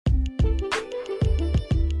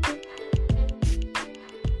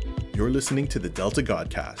You're listening to the Delta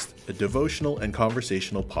Godcast, a devotional and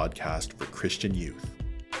conversational podcast for Christian youth.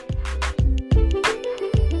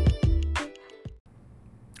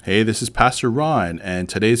 Hey, this is Pastor Ron, and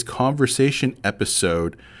today's conversation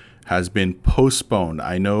episode has been postponed.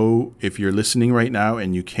 I know if you're listening right now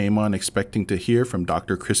and you came on expecting to hear from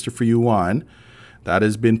Dr. Christopher Yuan, that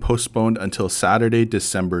has been postponed until Saturday,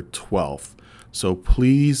 December 12th. So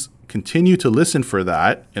please continue to listen for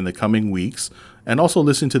that in the coming weeks, and also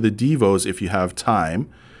listen to the Devos if you have time.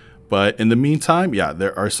 But in the meantime,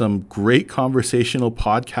 there are some great conversational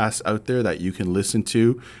podcasts out there that you can listen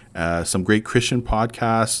to, some great Christian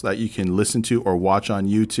podcasts that you can listen to or watch on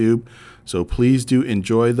YouTube. So please do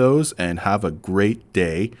enjoy those and have a great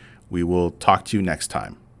day. We will talk to you next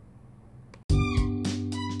time.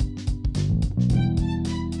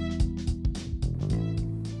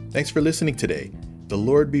 Thanks for listening today. The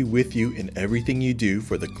Lord be with you in everything you do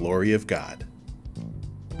for the glory of God.